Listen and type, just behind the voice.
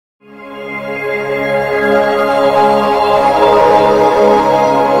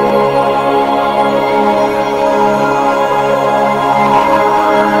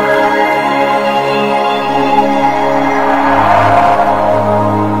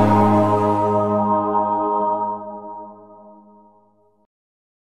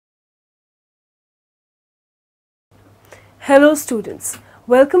Hello students,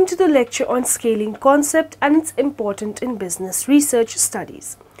 welcome to the lecture on scaling concept and its importance in business research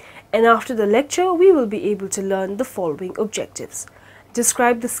studies. And after the lecture, we will be able to learn the following objectives.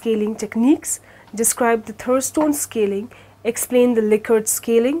 Describe the scaling techniques, describe the Thurstone scaling, explain the Likert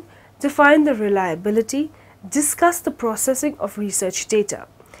scaling, define the reliability, discuss the processing of research data,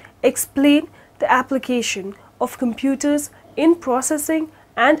 explain the application of computers in processing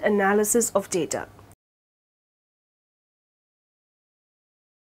and analysis of data.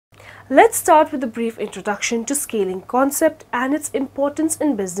 Let's start with a brief introduction to scaling concept and its importance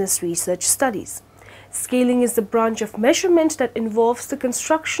in business research studies. Scaling is the branch of measurement that involves the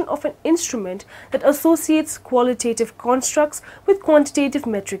construction of an instrument that associates qualitative constructs with quantitative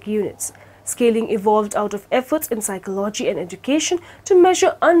metric units. Scaling evolved out of efforts in psychology and education to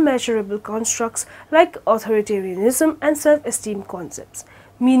measure unmeasurable constructs like authoritarianism and self-esteem concepts.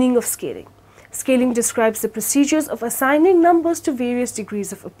 Meaning of scaling. Scaling describes the procedures of assigning numbers to various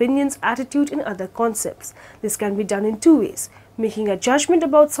degrees of opinions, attitude, and other concepts. This can be done in two ways: making a judgment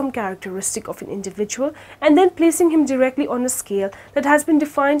about some characteristic of an individual and then placing him directly on a scale that has been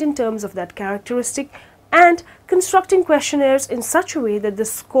defined in terms of that characteristic, and constructing questionnaires in such a way that the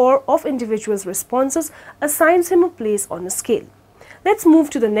score of individuals' responses assigns him a place on a scale. Let's move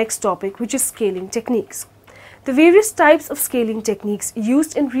to the next topic, which is scaling techniques. The various types of scaling techniques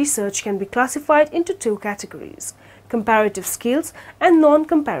used in research can be classified into two categories: comparative scales and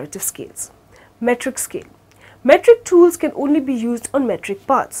non-comparative scales. Metric scale. Metric tools can only be used on metric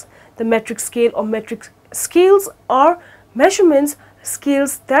parts. The metric scale or metric scales are measurements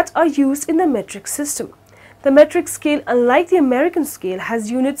scales that are used in the metric system. The metric scale, unlike the American scale,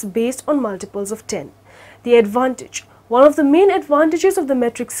 has units based on multiples of 10. The advantage. One of the main advantages of the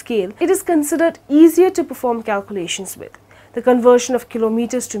metric scale, it is considered easier to perform calculations with. The conversion of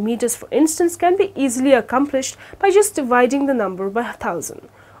kilometers to meters, for instance, can be easily accomplished by just dividing the number by 1,000.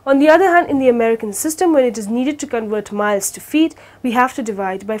 On the other hand, in the American system, when it is needed to convert miles to feet, we have to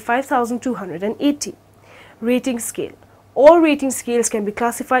divide by 5,280. Rating scale. All rating scales can be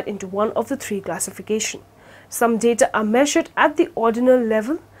classified into one of the three classifications. Some data are measured at the ordinal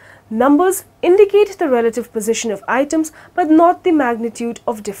level. Numbers indicate the relative position of items but not the magnitude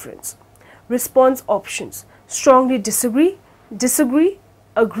of difference. Response options: strongly disagree, disagree,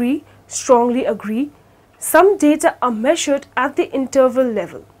 agree, strongly agree. Some data are measured at the interval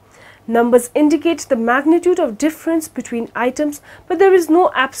level. Numbers indicate the magnitude of difference between items, but there is no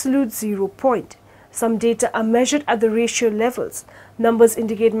absolute 0 point. Some data are measured at the ratio levels. Numbers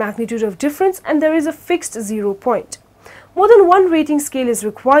indicate magnitude of difference and there is a fixed 0 point. More than one rating scale is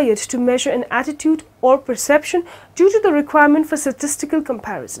required to measure an attitude or perception due to the requirement for statistical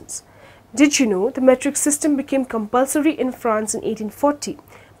comparisons. Did you know the metric system became compulsory in France in 1840?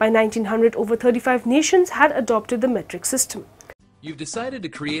 By 1900, over 35 nations had adopted the metric system. You've decided to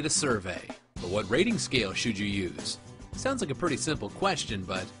create a survey, but what rating scale should you use? Sounds like a pretty simple question,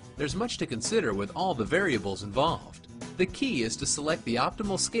 but there's much to consider with all the variables involved. The key is to select the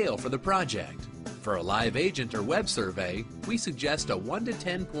optimal scale for the project. For a live agent or web survey, we suggest a 1 to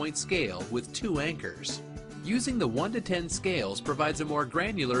 10 point scale with 2 anchors. Using the 1 to 10 scales provides a more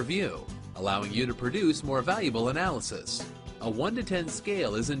granular view, allowing you to produce more valuable analysis. A 1 to 10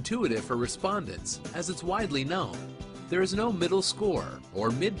 scale is intuitive for respondents, as it's widely known. There is no middle score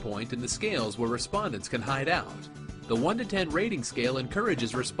or midpoint in the scales where respondents can hide out. The 1 to 10 rating scale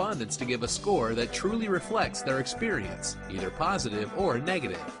encourages respondents to give a score that truly reflects their experience, either positive or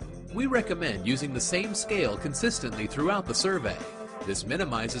negative. We recommend using the same scale consistently throughout the survey. This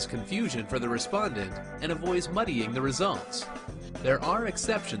minimizes confusion for the respondent and avoids muddying the results. There are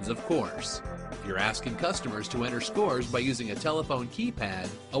exceptions, of course. If you're asking customers to enter scores by using a telephone keypad,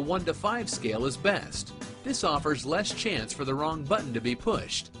 a 1 to 5 scale is best. This offers less chance for the wrong button to be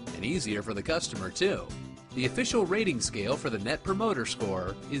pushed, and easier for the customer too. The official rating scale for the Net Promoter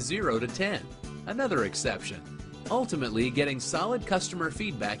Score is 0 to 10, another exception. Ultimately, getting solid customer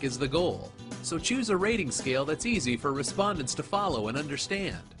feedback is the goal, so choose a rating scale that's easy for respondents to follow and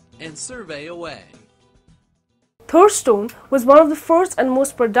understand, and survey away. Thurstone was one of the first and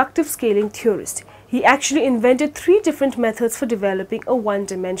most productive scaling theorists. He actually invented 3 different methods for developing a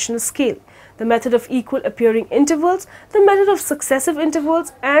one-dimensional scale: the method of equal appearing intervals, the method of successive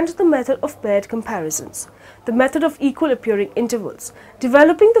intervals, and the method of paired comparisons. The method of equal appearing intervals.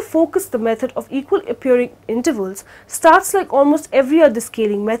 Developing the focus, the method of equal appearing intervals, starts like almost every other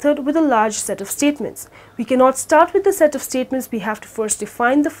scaling method with a large set of statements. We cannot start with the set of statements, we have to first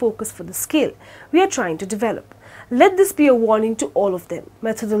define the focus for the scale we are trying to develop. Let this be a warning to all of them.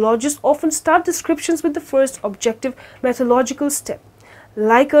 Methodologists often start descriptions with the first objective methodological step.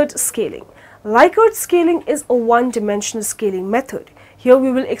 Likert scaling. Likert scaling is a one-dimensional scaling method. Here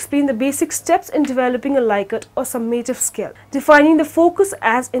we will explain the basic steps in developing a Likert or summative scale. Defining the focus.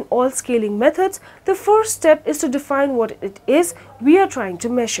 As in all scaling methods, the first step is to define what it is we are trying to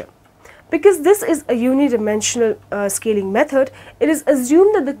measure. Because this is a unidimensional scaling method, it is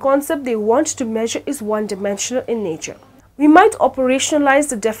assumed that the concept they want to measure is one-dimensional in nature. We might operationalize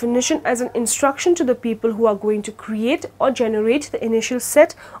the definition as an instruction to the people who are going to create or generate the initial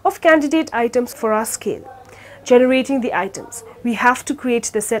set of candidate items for our scale. Generating the items. We have to create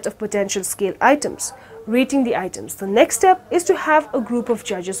the set of potential scale items. Rating the items. The next step is to have a group of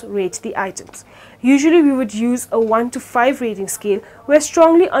judges rate the items. Usually we would use a 1 to 5 rating scale where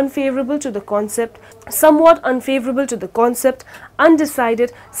strongly unfavorable to the concept, somewhat unfavorable to the concept,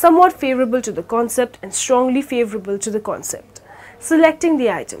 undecided, somewhat favorable to the concept, and strongly favorable to the concept. Selecting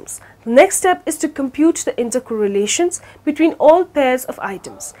the items. The next step is to compute the intercorrelations between all pairs of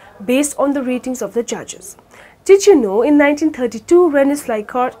items based on the ratings of the judges. Did you know in 1932 René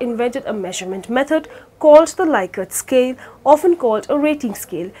Likert invented a measurement method called the Likert scale, often called a rating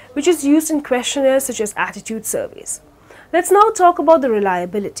scale, which is used in questionnaires such as attitude surveys. Let's now talk about the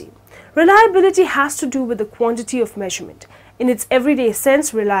reliability. Reliability has to do with the quantity of measurement. In its everyday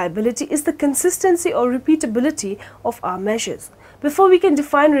sense, reliability is the consistency or repeatability of our measures. Before we can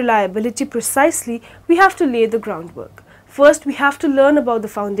define reliability precisely, we have to lay the groundwork. First, we have to learn about the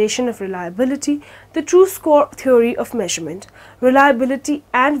foundation of reliability, the true score theory of measurement, reliability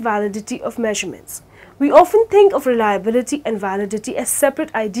and validity of measurements. We often think of reliability and validity as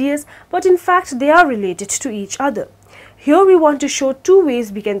separate ideas, but in fact they are related to each other. Here we want to show two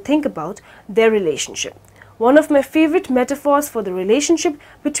ways we can think about their relationship. One of my favorite metaphors for the relationship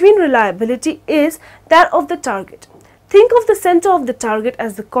between reliability is that of the target. Think of the center of the target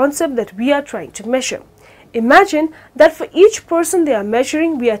as the concept that we are trying to measure. Imagine that for each person they are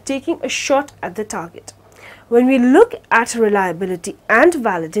measuring, we are taking a shot at the target. When we look at reliability and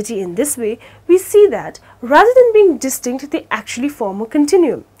validity in this way, we see that rather than being distinct, they actually form a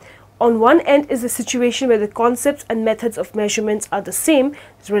continuum. On one end is a situation where the concepts and methods of measurements are the same,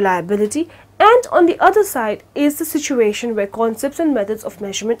 reliability, and on the other side is the situation where concepts and methods of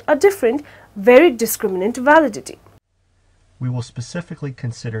measurement are different, very discriminant validity. We will specifically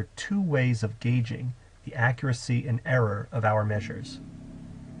consider two ways of gauging the accuracy and error of our measures: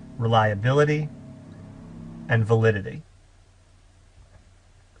 reliability and validity.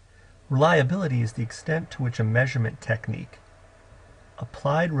 Reliability is the extent to which a measurement technique,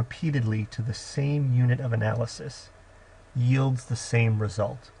 applied repeatedly to the same unit of analysis, yields the same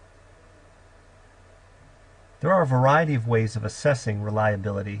result. There are a variety of ways of assessing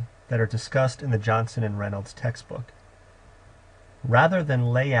reliability that are discussed in the Johnson and Reynolds textbook. Rather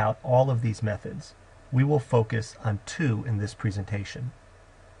than lay out all of these methods, we will focus on two in this presentation.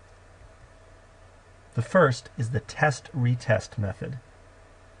 The first is the test-retest method.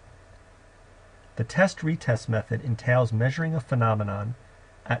 The test-retest method entails measuring a phenomenon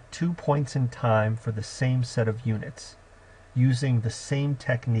at 2 points in time for the same set of units, using the same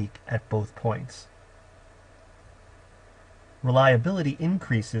technique at both points. Reliability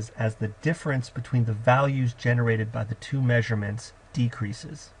increases as the difference between the values generated by the two measurements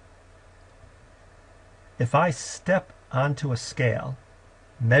decreases. If I step onto a scale,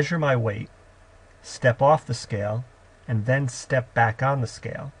 measure my weight, step off the scale, and then step back on the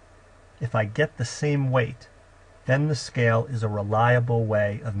scale, if I get the same weight, then the scale is a reliable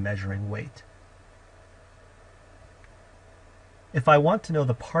way of measuring weight. If I want to know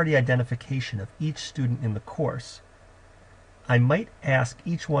the party identification of each student in the course, I might ask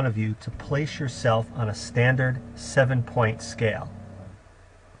each one of you to place yourself on a standard 7-point scale.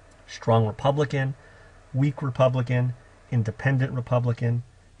 Strong Republican, weak Republican, independent Republican,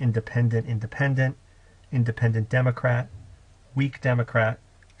 independent independent, independent Democrat, weak Democrat,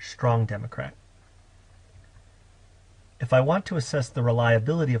 strong Democrat. If I want to assess the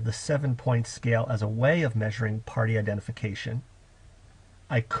reliability of the 7-point scale as a way of measuring party identification,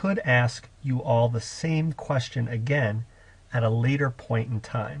 I could ask you all the same question again at a later point in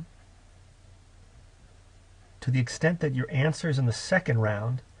time. To the extent that your answers in the second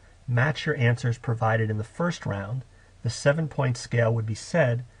round match your answers provided in the first round, the 7-point scale would be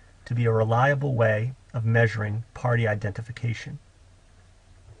said to be a reliable way of measuring party identification.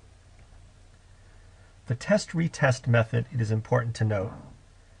 The test-retest method, it is important to note,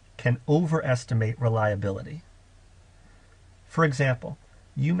 can overestimate reliability. For example,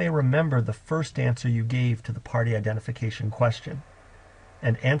 you may remember the first answer you gave to the party identification question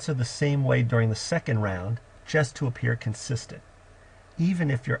and answer the same way during the second round just to appear consistent,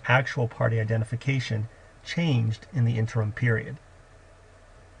 even if your actual party identification changed in the interim period.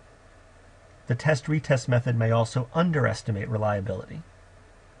 The test-retest method may also underestimate reliability,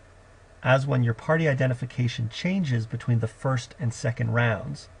 as when your party identification changes between the first and second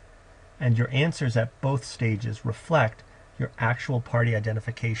rounds, and your answers at both stages reflect your actual party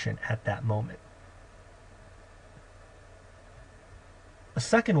identification at that moment. A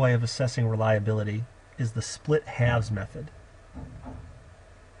second way of assessing reliability is the split halves method.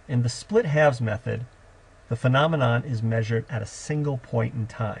 In the split halves method, the phenomenon is measured at a single point in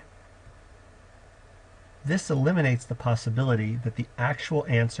time. This eliminates the possibility that the actual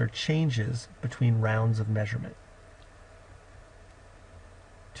answer changes between rounds of measurement.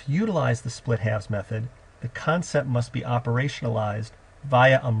 To utilize the split halves method, the concept must be operationalized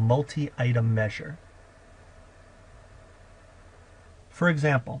via a multi-item measure. For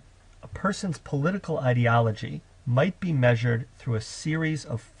example, a person's political ideology might be measured through a series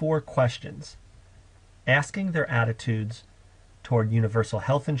of 4 questions, asking their attitudes toward universal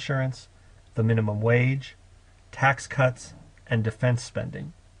health insurance, the minimum wage, tax cuts, and defense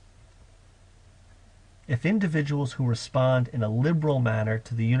spending. If individuals who respond in a liberal manner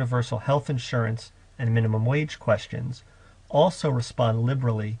to the universal health insurance and minimum wage questions also respond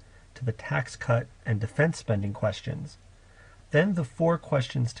liberally to the tax cut and defense spending questions, then the 4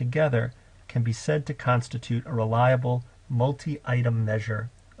 questions together can be said to constitute a reliable multi-item measure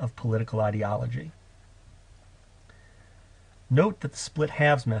of political ideology. Note that the split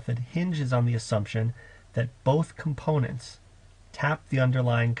halves method hinges on the assumption that both components tap the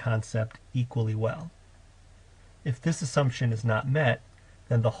underlying concept equally well. If this assumption is not met,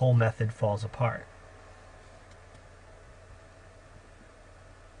 then the whole method falls apart.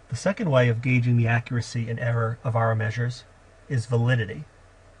 The second way of gauging the accuracy and error of our measures is validity.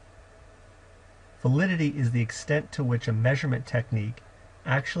 Validity is the extent to which a measurement technique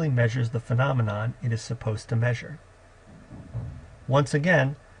actually measures the phenomenon it is supposed to measure. Once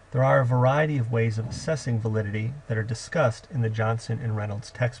again, there are a variety of ways of assessing validity that are discussed in the Johnson and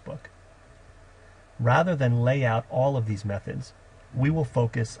Reynolds textbook. Rather than lay out all of these methods, we will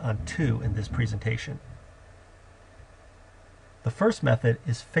focus on 2 in this presentation. The first method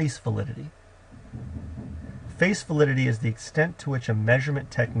is face validity. Face validity is the extent to which a measurement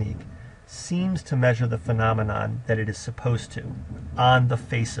technique seems to measure the phenomenon that it is supposed to, on the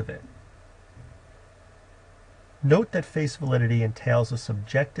face of it. Note that face validity entails a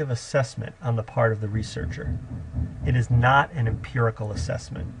subjective assessment on the part of the researcher. It is not an empirical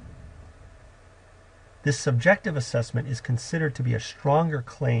assessment. This subjective assessment is considered to be a stronger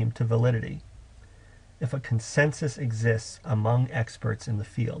claim to validity if a consensus exists among experts in the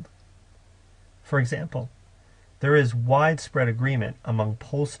field. For example, there is widespread agreement among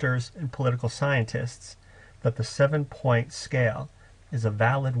pollsters and political scientists that the 7-point scale is a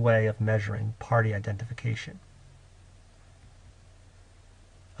valid way of measuring party identification.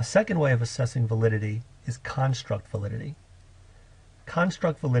 A second way of assessing validity is construct validity.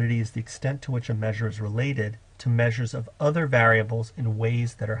 Construct validity is the extent to which a measure is related to measures of other variables in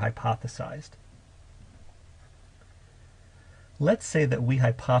ways that are hypothesized. Let's say that we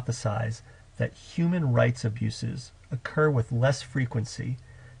hypothesize that human rights abuses occur with less frequency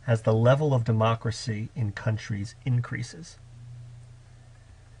as the level of democracy in countries increases.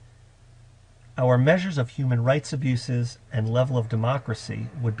 Our measures of human rights abuses and level of democracy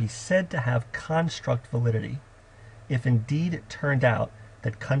would be said to have construct validity if indeed it turned out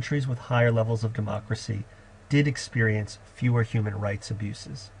that countries with higher levels of democracy did experience fewer human rights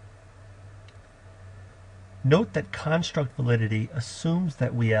abuses. Note that construct validity assumes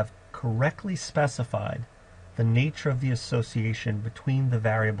that we have correctly specified the nature of the association between the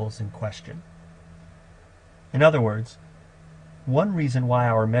variables in question. In other words, one reason why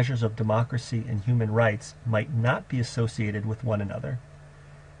our measures of democracy and human rights might not be associated with one another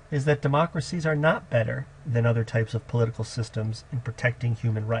is that democracies are not better than other types of political systems in protecting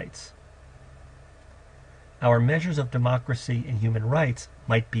human rights. Our measures of democracy and human rights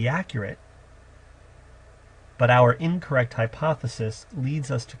might be accurate, but our incorrect hypothesis leads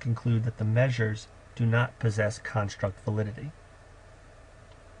us to conclude that the measures do not possess construct validity.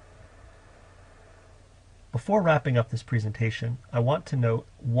 Before wrapping up this presentation, I want to note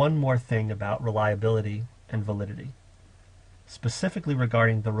one more thing about reliability and validity, specifically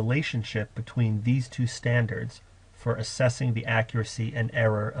regarding the relationship between these 2 standards for assessing the accuracy and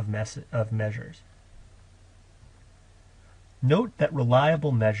error of measures. Note that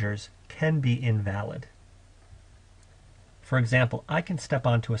reliable measures can be invalid. For example, I can step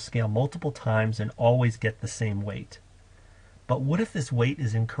onto a scale multiple times and always get the same weight. But what if this weight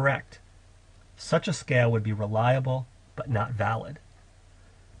is incorrect? Such a scale would be reliable, but not valid.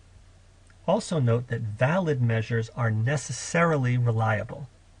 Also note that valid measures are necessarily reliable.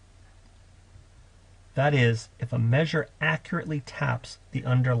 That is, if a measure accurately taps the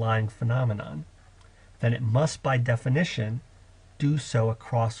underlying phenomenon, then it must by definition do so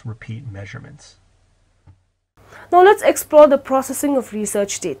across repeat measurements. Now let's explore the processing of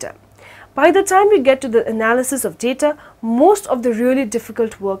research data. By the time we get to the analysis of data, most of the really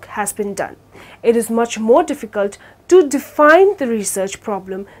difficult work has been done. It is much more difficult to define the research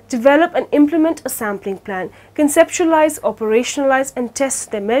problem, develop and implement a sampling plan, conceptualize, operationalize and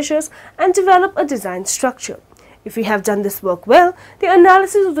test their measures, and develop a design structure. If we have done this work well, the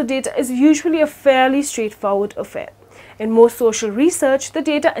analysis of the data is usually a fairly straightforward affair. In most social research, the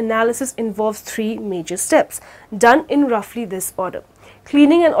data analysis involves three major steps, done in roughly this order: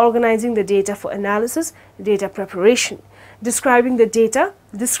 cleaning and organizing the data for analysis, data preparation, describing the data,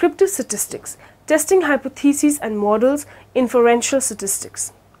 descriptive statistics, testing hypotheses and models, inferential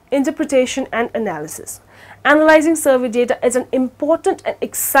statistics, interpretation and analysis. Analyzing survey data is an important and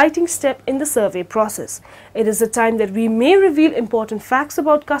exciting step in the survey process. It is the time that we may reveal important facts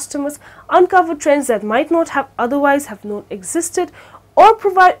about customers, uncover trends that might not have otherwise have known existed, or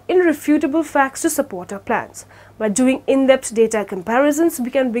provide irrefutable facts to support our plans. By doing in-depth data comparisons,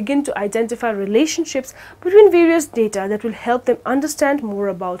 we can begin to identify relationships between various data that will help them understand more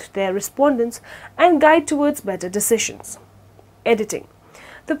about their respondents and guide towards better decisions. Editing.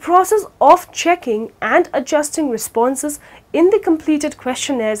 The process of checking and adjusting responses in the completed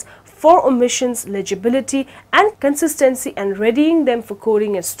questionnaires for omissions, legibility, and consistency, and readying them for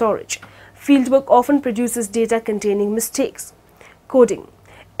coding and storage. Fieldwork often produces data containing mistakes. Coding.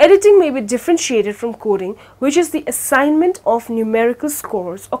 Editing may be differentiated from coding, which is the assignment of numerical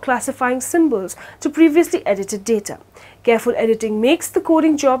scores or classifying symbols to previously edited data. Careful editing makes the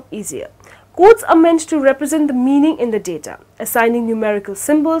coding job easier. Codes are meant to represent the meaning in the data. Assigning numerical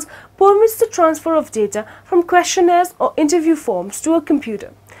symbols permits the transfer of data from questionnaires or interview forms to a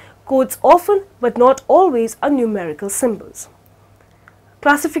computer. Codes often, but not always, are numerical symbols.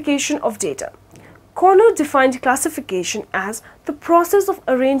 Classification of data. Corner defined classification as the process of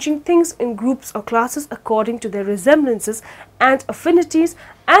arranging things in groups or classes according to their resemblances and affinities,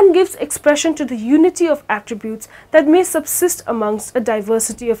 and gives expression to the unity of attributes that may subsist amongst a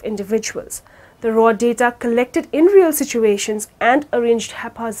diversity of individuals. The raw data collected in real situations and arranged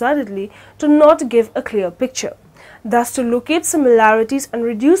haphazardly do not give a clear picture. Thus, to locate similarities and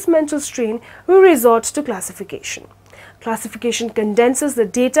reduce mental strain, we resort to classification. Classification condenses the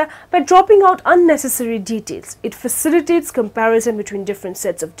data by dropping out unnecessary details. It facilitates comparison between different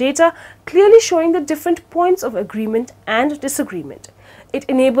sets of data, clearly showing the different points of agreement and disagreement. It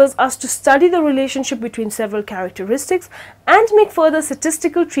enables us to study the relationship between several characteristics and make further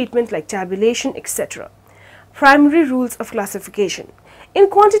statistical treatment like tabulation, etc. Primary rules of classification. In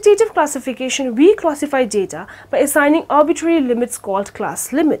quantitative classification, we classify data by assigning arbitrary limits called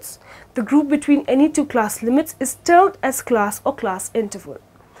class limits. The group between any two class limits is termed as class or class interval.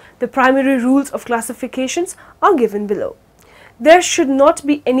 The primary rules of classifications are given below. There should not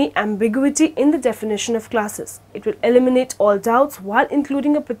be any ambiguity in the definition of classes. It will eliminate all doubts while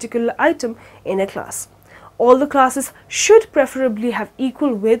including a particular item in a class. All the classes should preferably have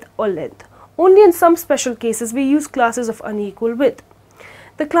equal width or length. Only in some special cases we use classes of unequal width.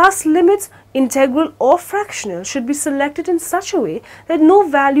 The class limits, integral or fractional, should be selected in such a way that no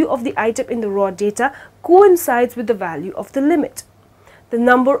value of the item in the raw data coincides with the value of the limit. The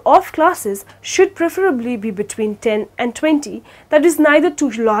number of classes should preferably be between 10 and 20, that is neither too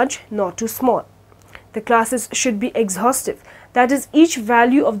large nor too small. The classes should be exhaustive, that is, each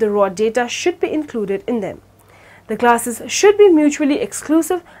value of the raw data should be included in them. The classes should be mutually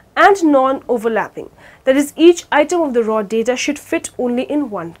exclusive and non-overlapping, that is, each item of the raw data should fit only in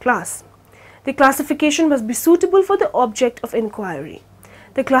one class. The classification must be suitable for the object of inquiry.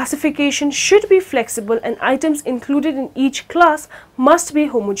 The classification should be flexible and items included in each class must be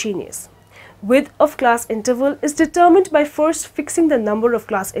homogeneous. Width of class interval is determined by first fixing the number of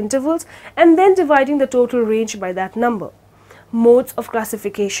class intervals and then dividing the total range by that number. Modes of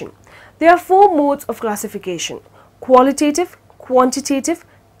classification. There are 4 modes of classification: qualitative, quantitative,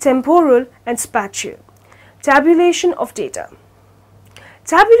 temporal, and spatial. Tabulation of data.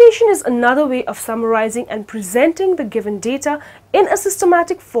 Tabulation is another way of summarizing and presenting the given data in a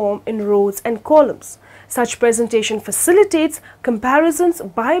systematic form in rows and columns. Such presentation facilitates comparisons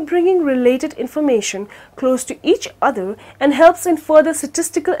by bringing related information close to each other and helps in further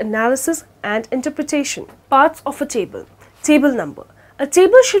statistical analysis and interpretation. Parts of a table. Table number. A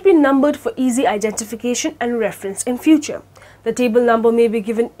table should be numbered for easy identification and reference in future. The table number may be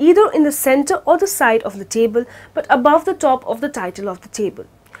given either in the center or the side of the table, but above the top of the title of the table.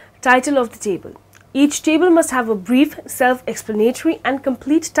 Title of the table. Each table must have a brief, self-explanatory and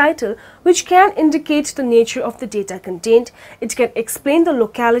complete title which can indicate the nature of the data contained. It can explain the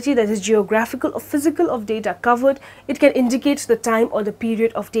locality, that is geographical or physical, of data covered. It can indicate the time or the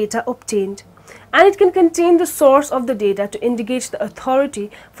period of data obtained. And it can contain the source of the data to indicate the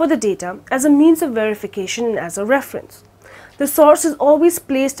authority for the data as a means of verification and as a reference. The source is always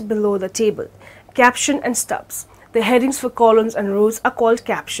placed below the table. Caption and stubs. The headings for columns and rows are called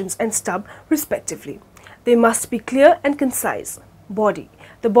captions and stub respectively. They must be clear and concise. Body.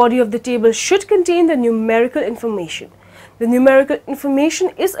 The body of the table should contain the numerical information. The numerical information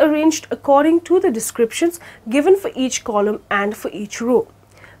is arranged according to the descriptions given for each column and for each row.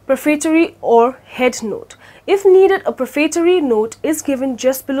 Prefatory or head note. If needed, a prefatory note is given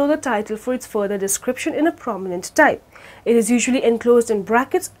just below the title for its further description in a prominent type. It is usually enclosed in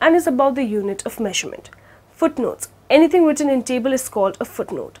brackets and is about the unit of measurement. Footnotes. Anything written in table is called a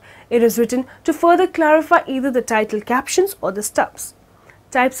footnote. It is written to further clarify either the title captions or the stubs.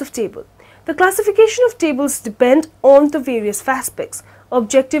 Types of table. The classification of tables depend on the various aspects: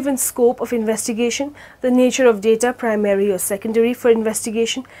 objective and scope of investigation, the nature of data, primary or secondary for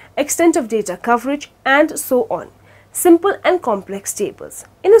investigation, extent of data coverage, and so on. Simple and complex tables.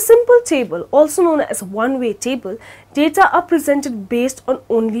 In a simple table, also known as one-way table, data are presented based on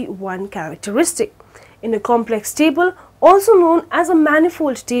only one characteristic. In a complex table, also known as a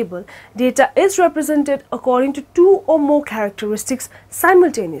manifold table, data is represented according to two or more characteristics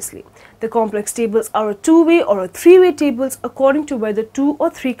simultaneously. The complex tables are a two-way or a three-way tables according to whether two or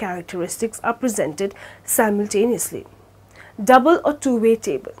three characteristics are presented simultaneously. Double or two-way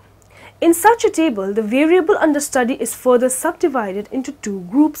table. In such a table, the variable under study is further subdivided into two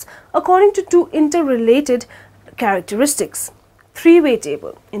groups according to two interrelated characteristics. Three-way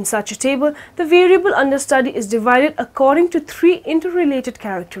table. In such a table, the variable under study is divided according to three interrelated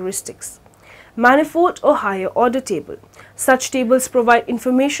characteristics. Manifold or higher order table. Such tables provide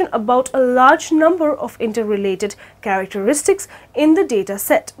information about a large number of interrelated characteristics in the data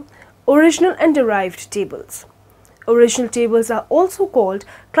set. Original and derived tables. Original tables are also called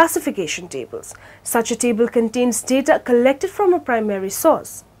classification tables. Such a table contains data collected from a primary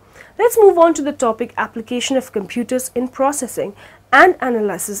source. Let's move on to the topic application of computers in processing and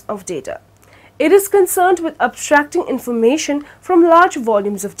analysis of data. It is concerned with abstracting information from large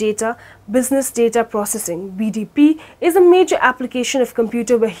volumes of data. Business data processing (BDP) is a major application of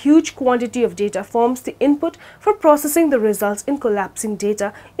computer where huge quantity of data forms the input for processing the results in collapsing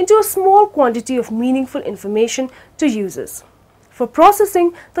data into a small quantity of meaningful information to users. For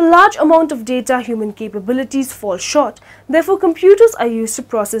processing the large amount of data, human capabilities fall short. Therefore, computers are used to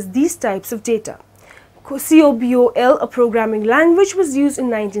process these types of data. COBOL, a programming language, was used in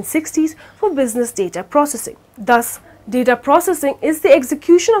 1960s for business data processing. Thus, data processing is the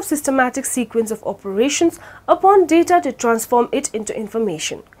execution of systematic sequence of operations upon data to transform it into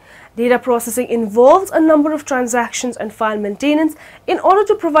information. Data processing involves a number of transactions and file maintenance in order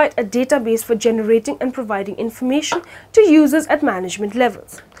to provide a database for generating and providing information to users at management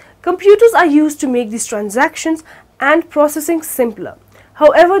levels. Computers are used to make these transactions and processing simpler.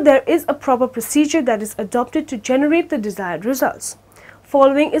 However, there is a proper procedure that is adopted to generate the desired results.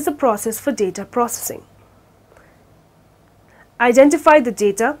 Following is the process for data processing. Identify the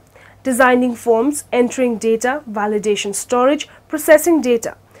data, designing forms, entering data, validation storage, processing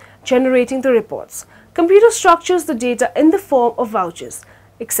data, generating the reports. Computer structures the data in the form of vouchers,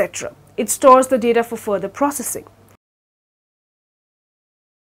 etc. It stores the data for further processing.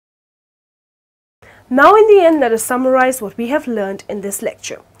 Now in the end, let us summarize what we have learned in this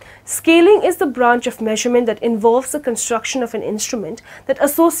lecture. Scaling is the branch of measurement that involves the construction of an instrument that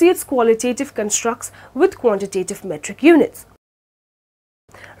associates qualitative constructs with quantitative metric units.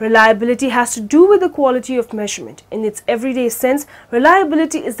 Reliability has to do with the quality of measurement. In its everyday sense,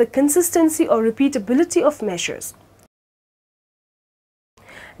 reliability is the consistency or repeatability of measures.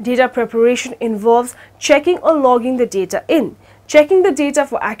 Data preparation involves checking or logging the data in, checking the data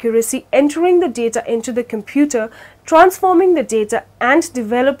for accuracy, entering the data into the computer, transforming the data, and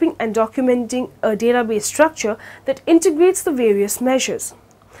developing and documenting a database structure that integrates the various measures.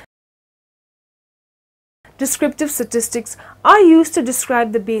 Descriptive statistics are used to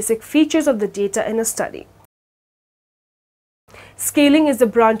describe the basic features of the data in a study. Scaling is the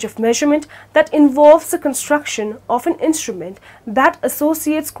branch of measurement that involves the construction of an instrument that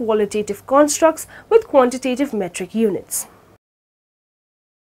associates qualitative constructs with quantitative metric units.